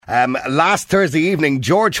Last Thursday evening,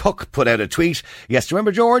 George Hook put out a tweet. Yes, do you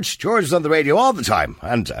remember George? George was on the radio all the time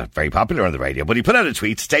and very popular on the radio. But he put out a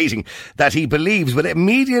tweet stating that he believes with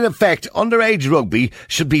immediate effect underage rugby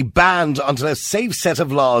should be banned until a safe set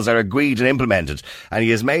of laws are agreed and implemented. And he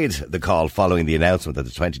has made the call following the announcement that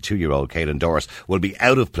the 22-year-old Caelan Doris will be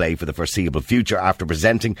out of play for the foreseeable future after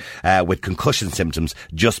presenting with concussion symptoms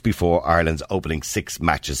just before Ireland's opening Six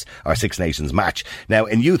Nations match. Now,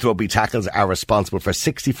 in youth rugby, tackles are responsible for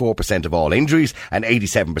 64% of all injuries and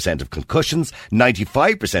 87% of concussions.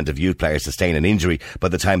 95% of youth players sustain an injury by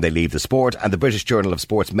the time they leave the sport, and the British Journal of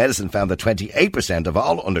Sports Medicine found that 28% of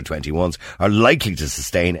all under-21s are likely to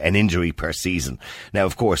sustain an injury per season. Now,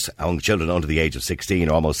 of course, among children under the age of 16,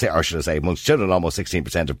 amongst children, almost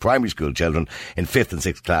 16% of primary school children in 5th and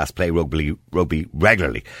 6th class play rugby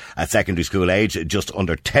regularly. At secondary school age, just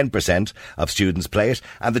under 10% of students play it,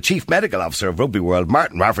 and the Chief Medical Officer of Rugby World,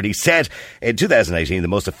 Martin Rafferty, said in 2018 the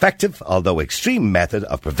most effective, although extreme, method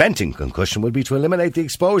of preventing concussion would be to eliminate the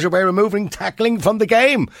exposure by removing tackling from the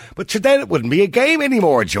game. But then it wouldn't be a game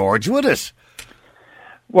anymore, George, would it?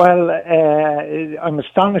 Well, I'm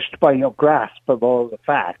astonished by your grasp of all the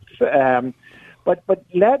facts. But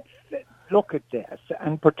let's look at this,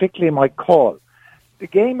 and particularly my call. The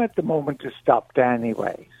game at the moment is stopped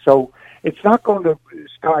anyway, so it's not going to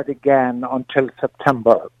start again until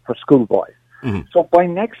September for schoolboys. Mm-hmm. So by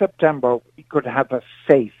next September, we could have a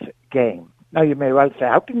safe game. Now, you may well say,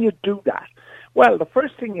 how can you do that? Well, the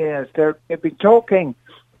first thing is they've been talking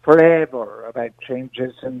forever about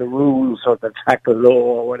changes in the rules or the tackle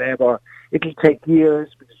law or whatever. It'll take years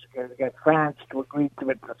because you've got to get France to agree to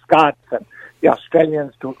it, the Scots and the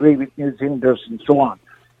Australians to agree with New Zealanders and so on.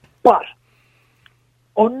 But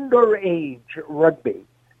underage rugby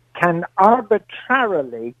can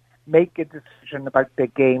arbitrarily make a decision about the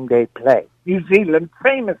game they play. New Zealand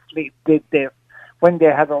famously did this when they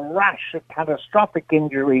had a rash of catastrophic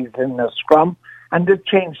injuries in the scrum, and they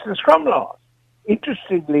changed the scrum laws.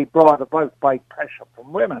 Interestingly brought about by pressure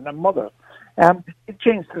from women and mothers. It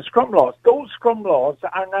changed the scrum laws. Those scrum laws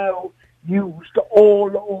are now used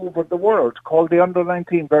all over the world, called the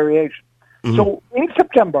Under-19 variation. Mm-hmm. So in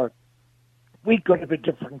September, we could have a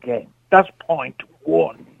different game. That's point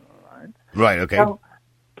one. Right, okay. Now,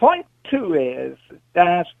 point two is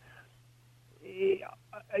that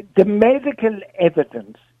the medical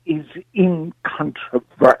evidence is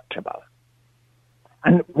incontrovertible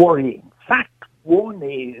and worrying. Fact one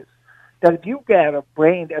is that if you get a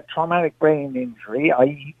traumatic brain injury,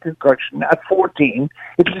 i.e. concussion, at 14,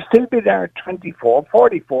 it'll still be there at 24,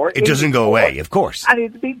 44. It doesn't go away, of course. And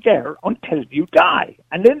it'll be there until you die.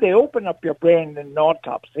 And then they open up your brain in an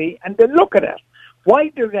autopsy and they look at it. Why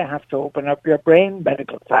do they have to open up your brain?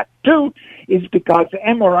 Medical fact two is because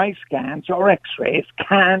MRI scans or X-rays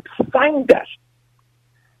can't find it.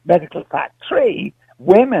 Medical fact three,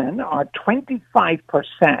 women are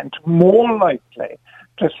 25% more likely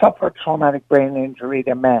to suffer traumatic brain injury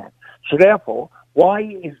than men. So therefore, why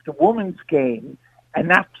is the women's game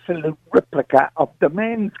an absolute replica of the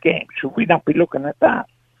men's game? Should we not be looking at that?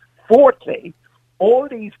 Fourthly, all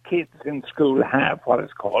these kids in school have what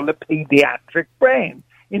is called a pediatric brain.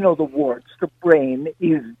 In other words, the brain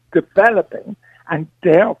is developing and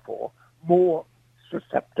therefore more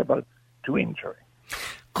susceptible to injury.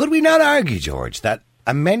 Could we not argue, George, that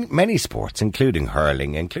many sports, including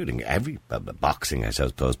hurling, including boxing, I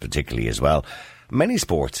suppose, particularly as well, many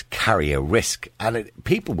sports carry a risk, and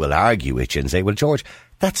people will argue it and say, well, George,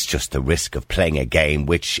 that's just the risk of playing a game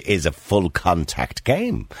which is a full contact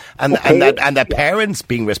game. And that parents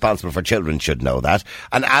being responsible for children should know that,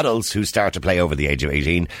 and adults who start to play over the age of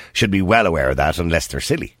 18 should be well aware of that unless they're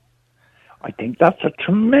silly. I think that's a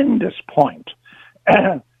tremendous point.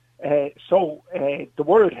 So the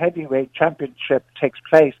World Heavyweight Championship takes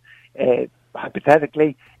place,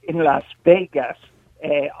 hypothetically, in Las Vegas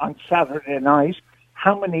on Saturday night.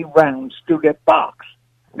 How many rounds do they box?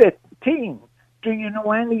 15. Do you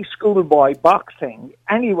know any schoolboy boxing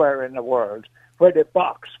anywhere in the world where they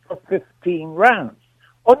box for 15 rounds?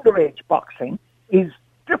 Underage boxing is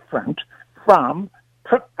different from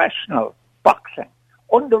professional boxing.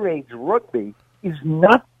 Underage rugby is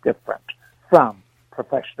not different from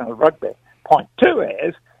professional rugby. Point two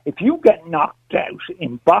is, if you get knocked out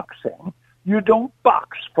in boxing, you don't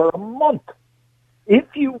box for a month. If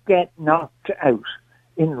you get knocked out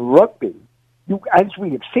in rugby, as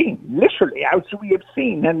we have seen, literally, as we have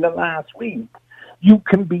seen in the last week, you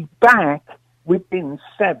can be back within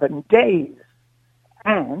 7 days.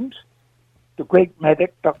 And the great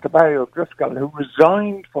medic, Dr. Barry O'Driscoll, who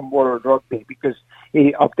resigned from World Rugby because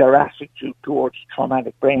of their attitude towards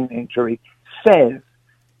traumatic brain injury, says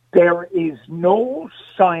There is no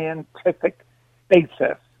scientific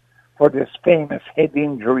basis for this famous head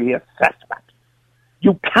injury assessment.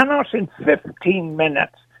 You cannot in 15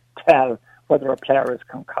 minutes tell whether a player is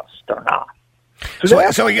concussed or not. So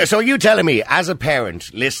are you telling me, as a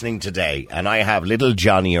parent listening today, and I have little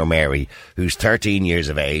Johnny or Mary, who's 13 years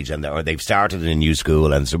of age, or they've started in a new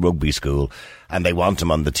school, and it's a rugby school, and they want him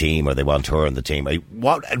on the team, or they want her on the team,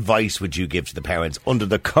 what advice would you give to the parents under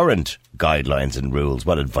the current guidelines and rules?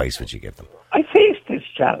 What advice would you give them? I faced this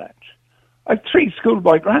challenge. I have 3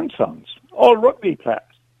 schoolboy grandsons, all rugby players.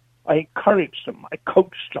 I encouraged them, I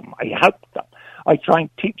coached them, I helped them. I try and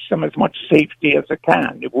teach them as much safety as I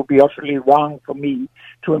can. It would be utterly wrong for me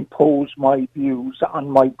to impose my views on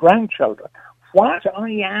my grandchildren. What I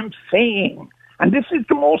am saying, and this is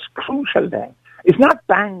the most crucial thing, is not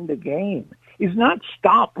ban the game, is not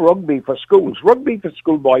stop rugby for schools. Rugby for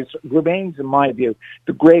schoolboys remains, in my view,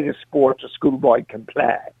 the greatest sport a schoolboy can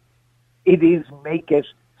play. It is make it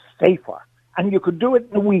safer. And you could do it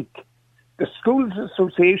in a week. The Schools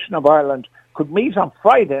Association of Ireland could meet on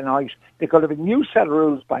Friday night. They could have a new set of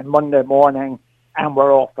rules by Monday morning, and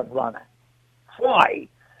we're off and running. Why?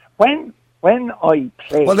 When I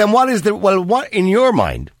play... Well, then what in your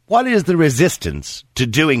mind, what is the resistance to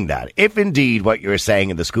doing that? If indeed what you're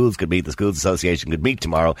saying, and the schools association could meet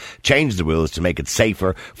tomorrow, change the rules to make it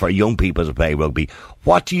safer for young people to play rugby,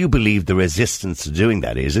 what do you believe the resistance to doing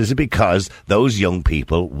that is? Is it because those young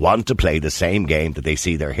people want to play the same game that they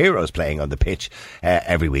see their heroes playing on the pitch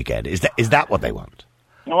every weekend? Is that what they want?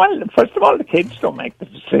 Well, first of all, the kids don't make the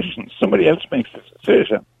decision. Somebody else makes the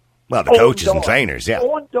decision. Well, the coaches and trainers, yeah.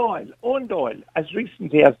 Owen Doyle, as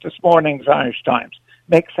recently as this morning's Irish Times,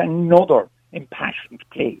 makes another impassioned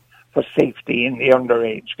plea for safety in the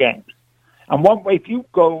underage games. And one way, if you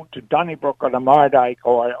go to Donnybrook or the Mardyke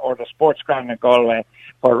or the Sports Ground in Galway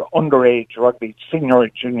for underage rugby, senior or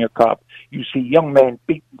junior cup, you see young men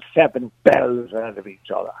beating 7 bells out of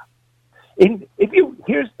each other.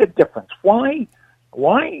 Here's the difference. Why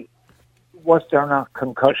was there not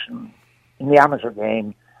concussion in the amateur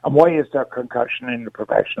game, and why is there concussion in the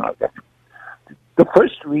professional game? The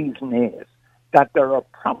first reason is that there are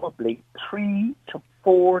probably 3 to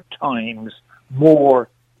 4 times more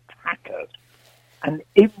tackles, and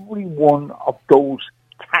every one of those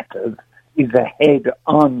tackles is a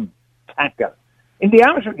head-on tackle. In the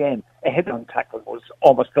amateur game, a head-on tackle was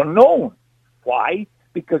almost unknown. Why?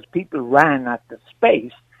 Because people ran at the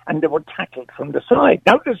space and they were tackled from the side.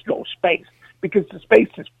 Now there's no space, because the space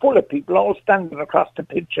is full of people all standing across the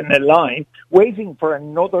pitch in a line, waiting for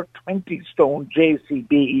another 20-stone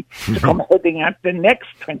JCB to come heading at the next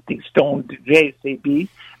 20-stone JCB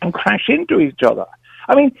and crash into each other.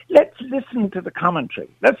 I mean, let's listen to the commentary.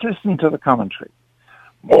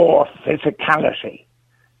 More physicality,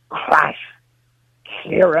 crash,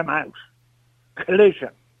 clear him out, collision.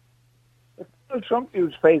 If Trump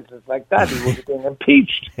used phrases like that, he would have been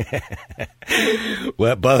impeached.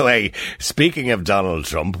 Well, by the way, speaking of Donald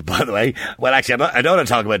Trump, actually, I don't want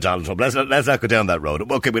to talk about Donald Trump. Let's not go down that road.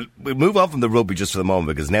 Okay, we'll move on from the rugby just for the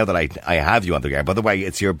moment, because now that I have you on the air. By the way,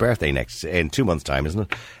 it's your birthday in 2 months' time, isn't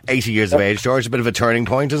it? 80 years of age, George. A bit of a turning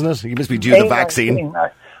point, isn't it? You must be due the vaccine.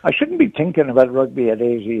 I shouldn't be thinking about rugby at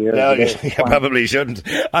 80 years. No, you probably shouldn't.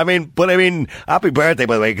 I mean, happy birthday,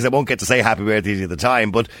 by the way, because I won't get to say happy birthday to you at the time.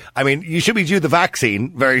 But, I mean, you should be due the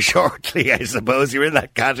vaccine very shortly, I suppose. You're in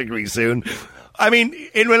that category soon. I mean,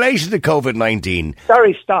 in relation to COVID-19...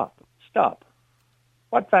 Sorry, stop.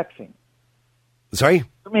 What vaccine? Sorry?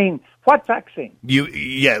 I mean, what vaccine? It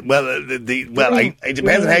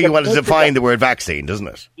depends on how you want to define the word vaccine, doesn't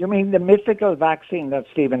it? You mean the mythical vaccine that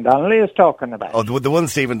Stephen Donnelly is talking about? Oh, the one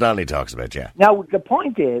Stephen Donnelly talks about, yeah. Now, the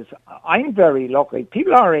point is, I'm very lucky.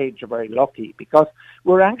 People our age are very lucky because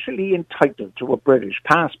we're actually entitled to a British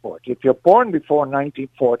passport. If you're born before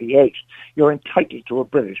 1948, you're entitled to a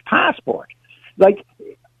British passport. Like,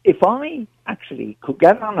 if I actually could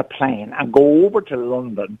get on a plane and go over to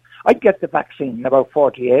London, I'd get the vaccine in about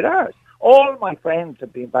 48 hours. All my friends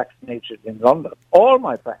have been vaccinated in London. All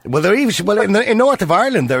my friends. Well, they're even in North of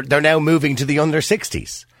Ireland. They're now moving to the under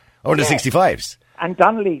 60s, or under 65s. And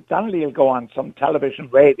Donnelly will go on some television,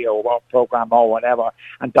 radio or program or whatever,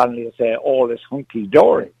 and Donnelly will say all is hunky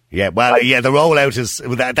dory. Yeah, well, the rollout is,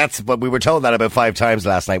 that's what we were told that about 5 times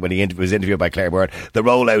last night when he was interviewed by Claire Byrne. The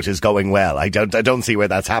rollout is going well. I don't see where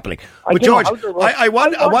that's happening. But George, I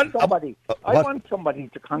want somebody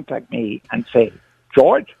to contact me and say,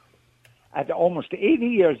 George, at almost 80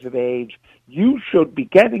 years of age, you should be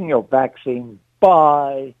getting your vaccine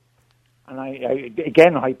by, and I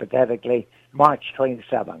again hypothetically, March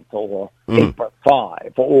 27th or April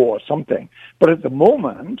 5 or something. But at the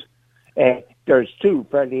moment, the there's two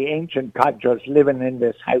fairly ancient codgers living in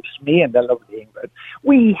this house, me and the lovely Ingrid.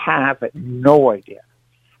 We have no idea.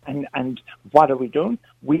 And what are we doing?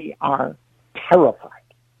 We are terrified.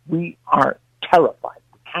 We are terrified.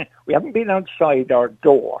 We haven't been outside our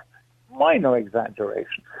door. Minor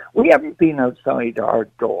exaggeration. We haven't been outside our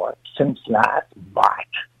door since last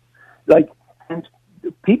March. And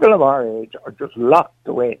people of our age are just locked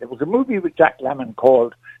away. There was a movie with Jack Lemmon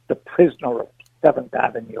called The Prisoner of 7th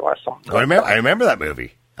Avenue or something. I remember that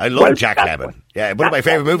movie. I love Jack Lemmon. Yeah, one of my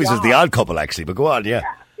favourite movies was The Odd Couple, actually. But go on, yeah.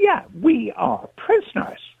 Yeah, we are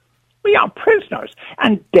prisoners. We are prisoners.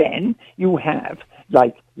 And then you have,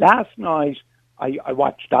 last night, I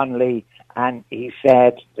watched Donnelly, and he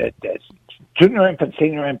said that junior infants,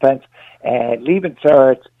 senior infants, leaving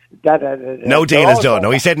certs, no deal is done.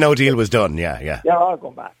 No, he said no deal was done. Yeah. They're all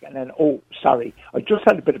going back. And then, sorry, I just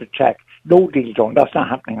had a bit of a check. No deal done. That's not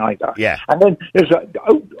happening either. Yeah. And then there's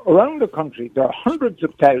around the country, there are hundreds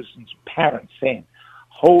of thousands of parents saying,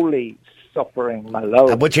 holy suffering my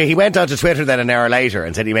lord. But he went on to Twitter then an hour later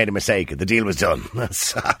and said he made a mistake. The deal was done.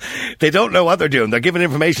 They don't know what they're doing. They're giving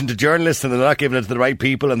information to journalists and they're not giving it to the right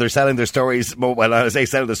people, and they're selling their stories. Well, I say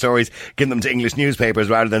selling the stories, giving them to English newspapers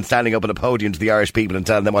rather than standing up at a podium to the Irish people and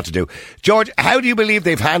telling them what to do. George, how do you believe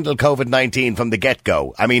they've handled COVID-19 from the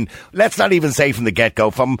get-go? I mean, let's not even say from the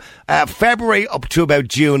get-go. From February up to about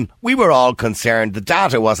June, we were all concerned. The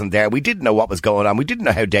data wasn't there. We didn't know what was going on. We didn't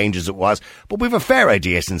know how dangerous it was. But we've a fair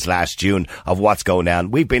idea since last June of what's going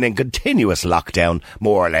on. We've been in continuous lockdown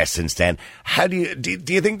more or less since then. How do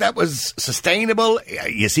you think that was sustainable?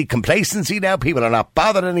 You see complacency now. People are not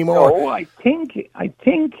bothered anymore. No, I think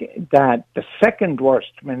that the second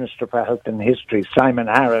worst Minister for Health in history, Simon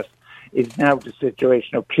Harris, is now the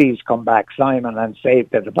situation of please come back, Simon, and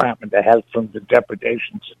save the Department of Health from the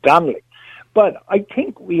depredations of Donnelly. But I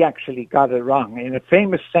think we actually got it wrong in a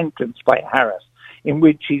famous sentence by Harris in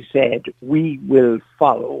which he said, we will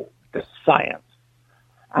follow the science.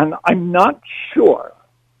 And I'm not sure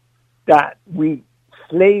that we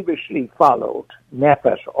slavishly followed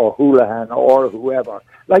Neffet or Houlihan or whoever.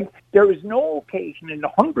 There is no occasion in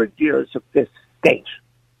 100 years of this state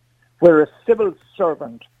where a civil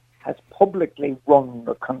servant has publicly run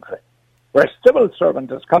the country, where a civil servant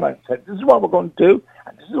has come out and said, this is what we're going to do,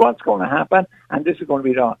 and this is what's going to happen, and this is going to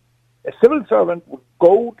be done. A civil servant would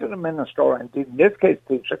go to the minister, and in this case,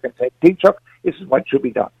 Taoiseach, and say, Taoiseach, this is what should be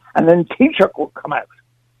done. And then Taoiseach would come out.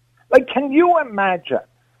 Can you imagine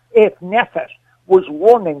if Neffet was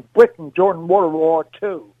running Britain during World War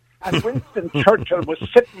II and Winston Churchill was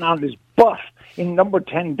sitting on his butt in number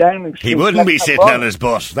 10 Downing Street? He wouldn't be sitting on his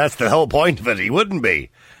butt. That's the whole point of it. He wouldn't be.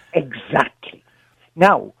 Exactly.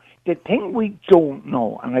 Now, the thing we don't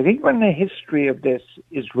know, and I think when the history of this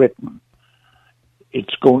is written,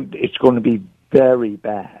 it's going to be very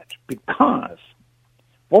bad, because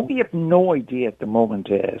what we have no idea at the moment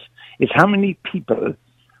is how many people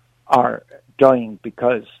are dying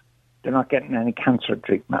because they're not getting any cancer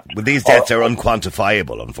treatment. But these deaths are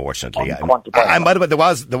unquantifiable, unfortunately. And by the way,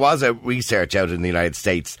 there was a research out in the United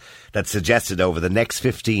States that suggested over the next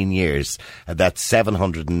 15 years that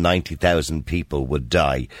 790,000 people would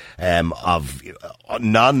die of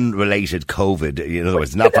non-related COVID. In other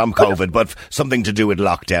words, not from COVID, but something to do with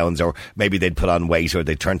lockdowns, or maybe they'd put on weight, or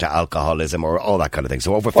they'd turn to alcoholism, or all that kind of thing.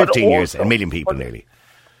 So over 15 years, 1 million people nearly.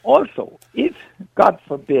 Also, if, God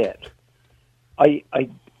forbid, I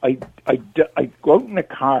go out in a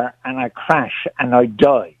car and I crash and I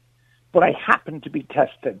die, but I happen to be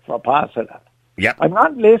tested for positive. Yep. I'm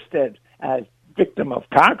not listed as victim of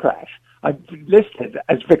car crash. I'm listed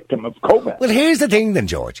as victim of COVID. Well, here's the thing then,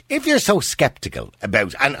 George. If you're so sceptical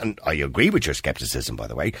about, and I agree with your scepticism, by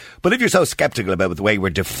the way, but if you're so sceptical about the way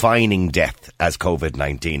we're defining death as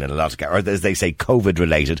COVID-19 and a lot of, or as they say,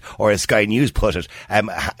 COVID-related, or as Sky News put it,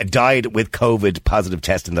 died with COVID positive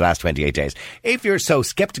test in the last 28 days. If you're so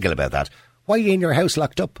sceptical about that, why are you in your house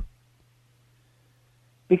locked up?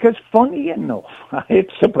 Because funny enough, it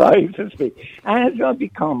surprises me. As I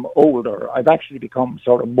become older, I've actually become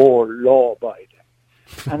sort of more law-abiding.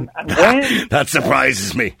 And when that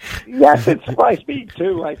surprises me. Yes, it surprised me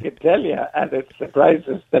too, I can tell you. And it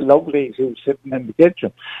surprises the lovelies who's sitting in the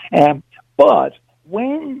kitchen. But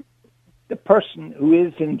when the person who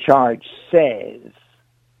is in charge says,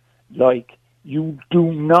 you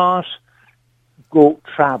do not go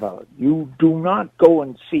travel. You do not go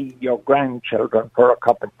and see your grandchildren for a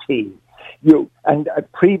cup of tea.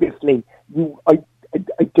 Previously, I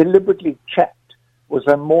deliberately checked, was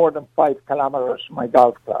there more than 5 kilometres from my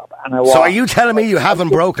golf club? And I walked. So are you telling me you haven't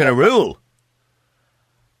broken a rule?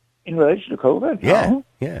 In relation to COVID? Yeah, No.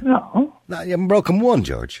 yeah. No, you haven't broken one,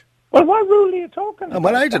 George. Well, what rule are you talking about?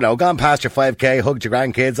 Well, I don't know. Gone past your 5K, hugged your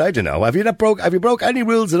grandkids. I don't know. Have you broke any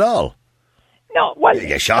rules at all? No. Well,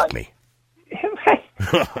 You shocked me.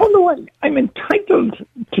 Hold on. I'm entitled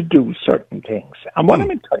to do certain things, and what I'm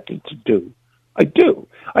entitled to do, I do.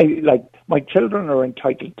 My children are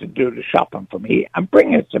entitled to do the shopping for me and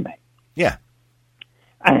bring it to me. Yeah.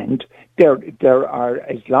 And there are,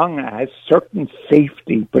 as long as certain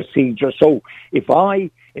safety procedures. So if I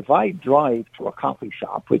drive to a coffee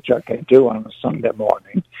shop, which I can do on a Sunday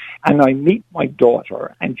morning, and I meet my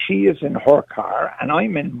daughter, and she is in her car, and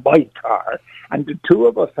I'm in my car, and the two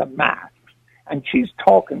of us are masked, and she's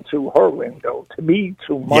talking through her window to me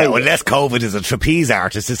through my window. Unless COVID is a trapeze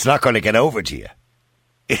artist, it's not going to get over to you.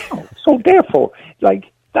 So therefore,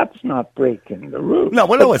 that's not breaking the rules. No,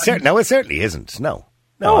 it certainly isn't. No,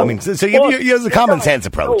 I mean, so you use a common sense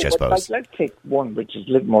approach, I suppose. Let's take one which is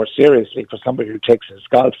a little more seriously for somebody who takes his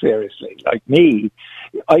golf seriously. Like me,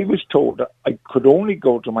 I was told I could only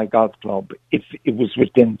go to my golf club if it was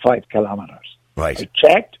within 5 kilometres. Right. I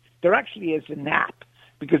checked. There actually is an app,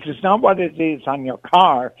 because it's not what it is on your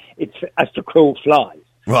car. It's as the crow flies.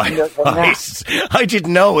 Right. I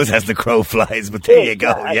didn't know it was as the crow flies, but there you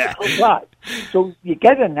go. Yeah. So you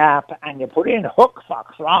get an app and you put in Hook,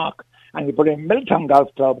 Fox, Rock, and you put in Milton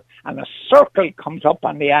Golf Club, and a circle comes up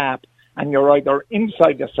on the app, and you're either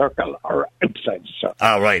inside the circle or outside the circle.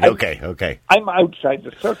 Oh, right. Okay. I'm outside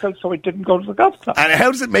the circle, so I didn't go to the golf club. And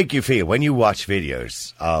how does it make you feel when you watch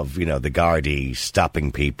videos of, the Gardaí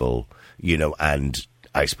stopping people, and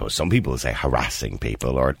I suppose some people say harassing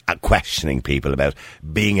people or questioning people about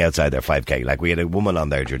being outside their 5K. Like, we had a woman on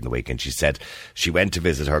there during the week, and she said she went to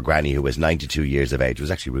visit her granny who was 92 years of age. It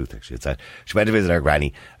was actually Ruth, actually. It said she went to visit her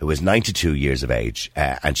granny who was 92 years of age,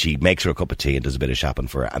 and she makes her a cup of tea and does a bit of shopping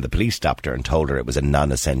for her. And the police stopped her and told her it was a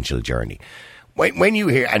non-essential journey. When you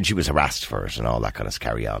hear, and she was harassed for it and all that kind of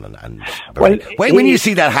carry on, when you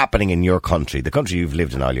see that happening in your country, the country you've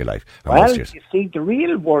lived in all your life, you see, the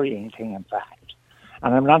real worrying thing, in fact,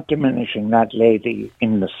 and I'm not diminishing that lady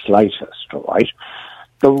in the slightest, right?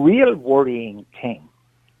 The real worrying thing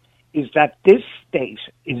is that this state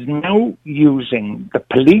is now using the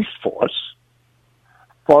police force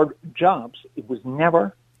for jobs it was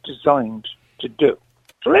never designed to do.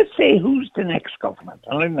 So let's say who's the next government.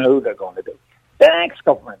 I don't know who they're going to be. The next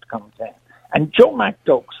government comes in, and Joe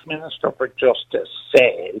McDoug's Minister for Justice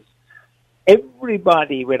says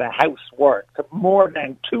everybody with a house worth more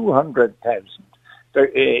than 200,000,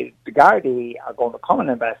 the Gardaí are going to come and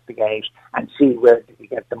investigate and see where did he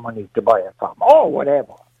get the money to buy it from, or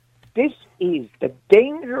whatever. This is the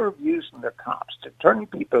danger of using the cops to turn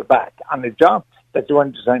people back on a job that they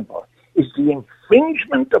weren't designed for, is the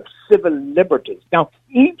infringement of civil liberties. Now,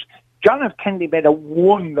 John F. Kennedy made a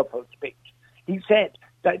wonderful speech. He said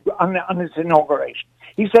that on his inauguration,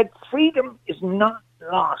 he said, freedom is not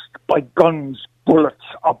lost by guns, bullets,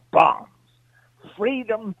 or bombs.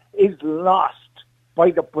 Freedom is lost by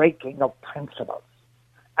the breaking of principles.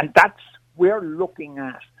 And we're looking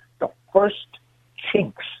at the first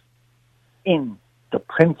chinks in the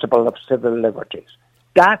principle of civil liberties.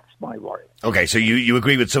 That's my worry. Okay, so you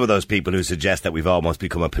agree with some of those people who suggest that we've almost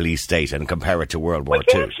become a police state and compare it to World War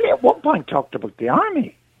II? Actually, at one point talked about the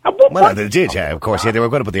army. Well, they did, yeah, of course. Yeah, they were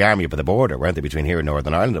going to put the army up at the border, weren't they, between here and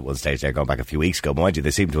Northern Ireland at one stage there, going back a few weeks ago. Mind you, they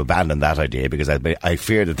seem to abandon that idea because I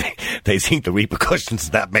fear that they think the repercussions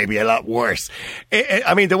of that may be a lot worse.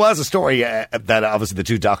 I mean, there was a story that obviously the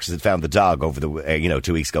two doctors had found the dog over the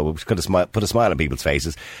 2 weeks ago, which could have put a smile on people's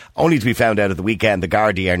faces, only to be found out at the weekend. The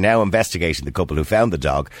Gardaí are now investigating the couple who found the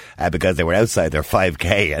dog because they were outside their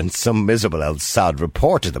 5K and some miserable old sod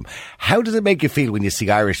reported them. How does it make you feel when you see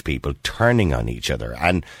Irish people turning on each other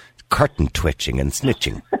and curtain twitching and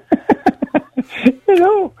snitching?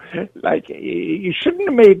 You shouldn't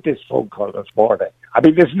have made this phone call this morning. I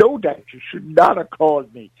mean, there's no doubt you should not have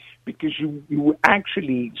called me, because you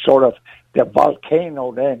actually sort of, the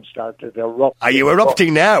volcano then started to erupt. Are you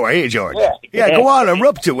erupting now, are you, George? Yeah, go on,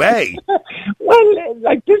 erupt away. Well,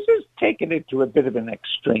 this is taking it to a bit of an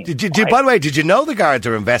extreme. By the way, did you know the guards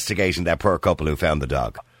are investigating that poor couple who found the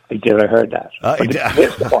dog? I did, I heard that.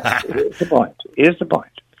 Here's the point. Here's the point.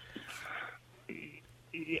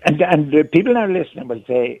 And the people now listening will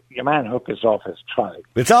say, your man Hook is off his tribe.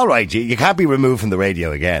 It's all right. You can't be removed from the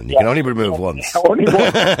radio again. You can only be removed once. Only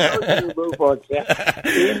remove once,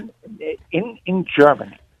 yeah. In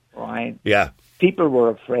Germany, right? Yeah. People were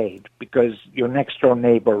afraid because your next door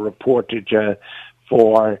neighbour reported you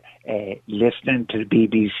for listening to the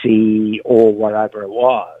BBC or whatever it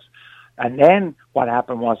was. And then what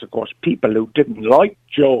happened was, of course, people who didn't like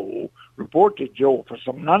Joe reported Joe for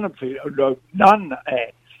some non-important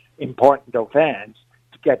offence.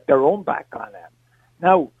 The get their own back on them.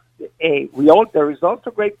 Now, there is also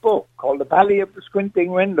a great book called The Valley of the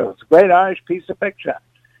Squinting Windows, a great Irish piece of fiction.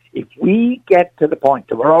 If we get to the point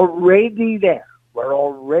that we're already there, where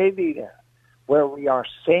we are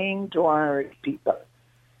saying to Irish people,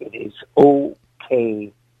 it is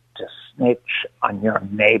okay to snitch on your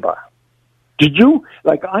neighbour. Did you?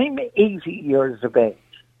 Like, I'm 80 years of age.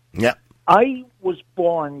 Yeah. I was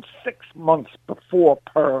born 6 months before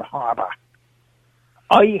Pearl Harbor.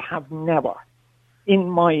 I have never, in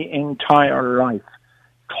my entire life,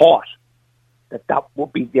 thought that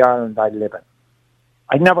would be the Ireland I live in.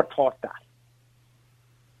 I never thought that.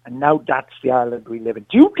 And now that's the Ireland we live in.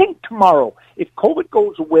 Do you think tomorrow, if COVID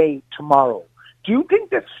goes away tomorrow, do you think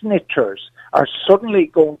that snitchers are suddenly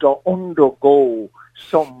going to undergo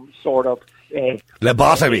some sort of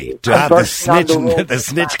lobotomy to have the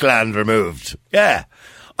snitch gland removed? Yeah.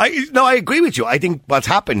 I agree with you. I think what's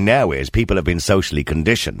happened now is people have been socially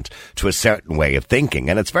conditioned to a certain way of thinking,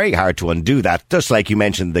 and it's very hard to undo that, just like you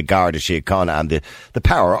mentioned the Garda Síochána and the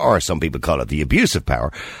power, or some people call it the abuse of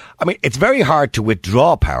power. I mean, it's very hard to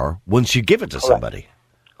withdraw power once you give it to somebody.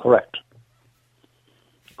 Correct.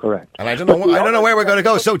 And I don't know where we're going to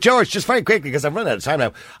go. So, George, just very quickly, because I've run out of time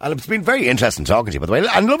now, and it's been very interesting talking to you, by the way,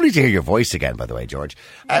 and lovely to hear your voice again, by the way, George.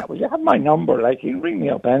 Well, you have my number. Like, you can ring me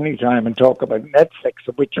up any time and talk about Netflix,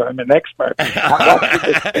 of which I'm an expert.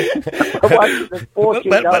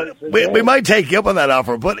 We might take you up on that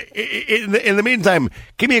offer, but in the meantime,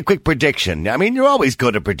 give me a quick prediction. I mean, you're always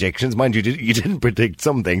good at predictions. Mind you, you didn't predict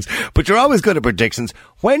some things, but you're always good at predictions.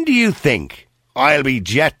 When do you think I'll be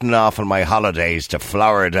jetting off on my holidays to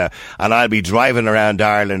Florida, and I'll be driving around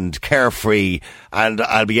Ireland carefree, and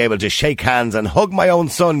I'll be able to shake hands and hug my own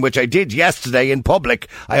son, which I did yesterday in public?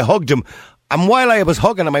 I hugged him, and while I was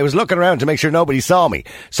hugging him, I was looking around to make sure nobody saw me.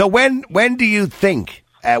 So when do you think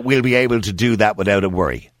we'll be able to do that without a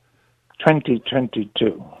worry?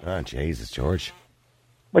 2022. Oh, Jesus, George.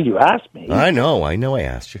 Well, you asked me. I know I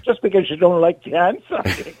asked you. Just because you don't like the answer,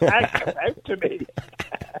 it can't come out to me.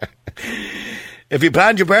 Have you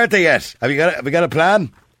planned your birthday yet? Have you got a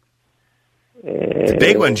plan? It's a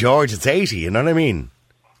big one, George. It's 80, you know what I mean?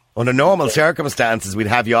 Under normal circumstances, we'd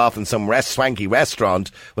have you off in some swanky restaurant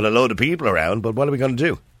with a load of people around, but what are we going to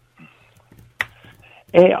do?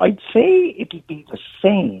 I'd say it'll be the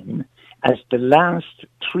same as the last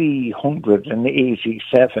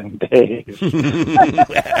 387 days.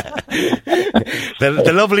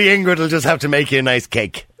 The lovely Ingrid will just have to make you a nice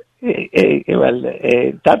cake.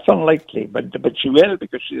 That's unlikely, but she will,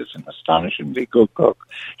 because she is an astonishingly good cook.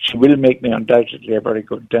 She will make me undoubtedly a very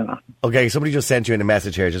good dinner. Okay, somebody just sent you in a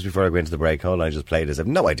message here just before I go into the break. Hold on, I just played this. I have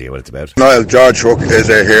no idea what it's about. Niall, George Hook is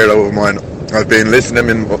a hero of mine. I've been listening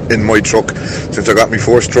to him in my truck since I got my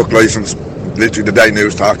first truck licence. Literally the day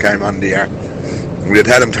News Talk came on the air. We'll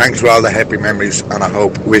tell him thanks for all the happy memories, and I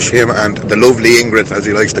wish him and the lovely Ingrid, as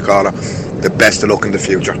he likes to call her, the best of luck in the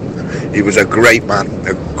future. He was a great man.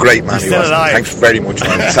 He's still alive. Thanks very much,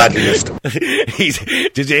 man. Sadly missed.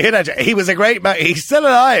 Did you hear that? He was a great man. He's still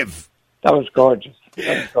alive. That was gorgeous.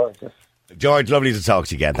 George, lovely to talk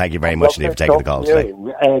to you again. Thank you very much indeed for taking the call today.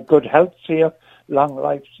 Good health to you, long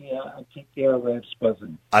life to you, and keep the airwaves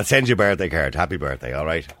buzzing. I'll send you a birthday card. Happy birthday, all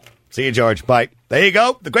right? See you, George. Bye. There you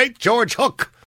go. The great George Hook.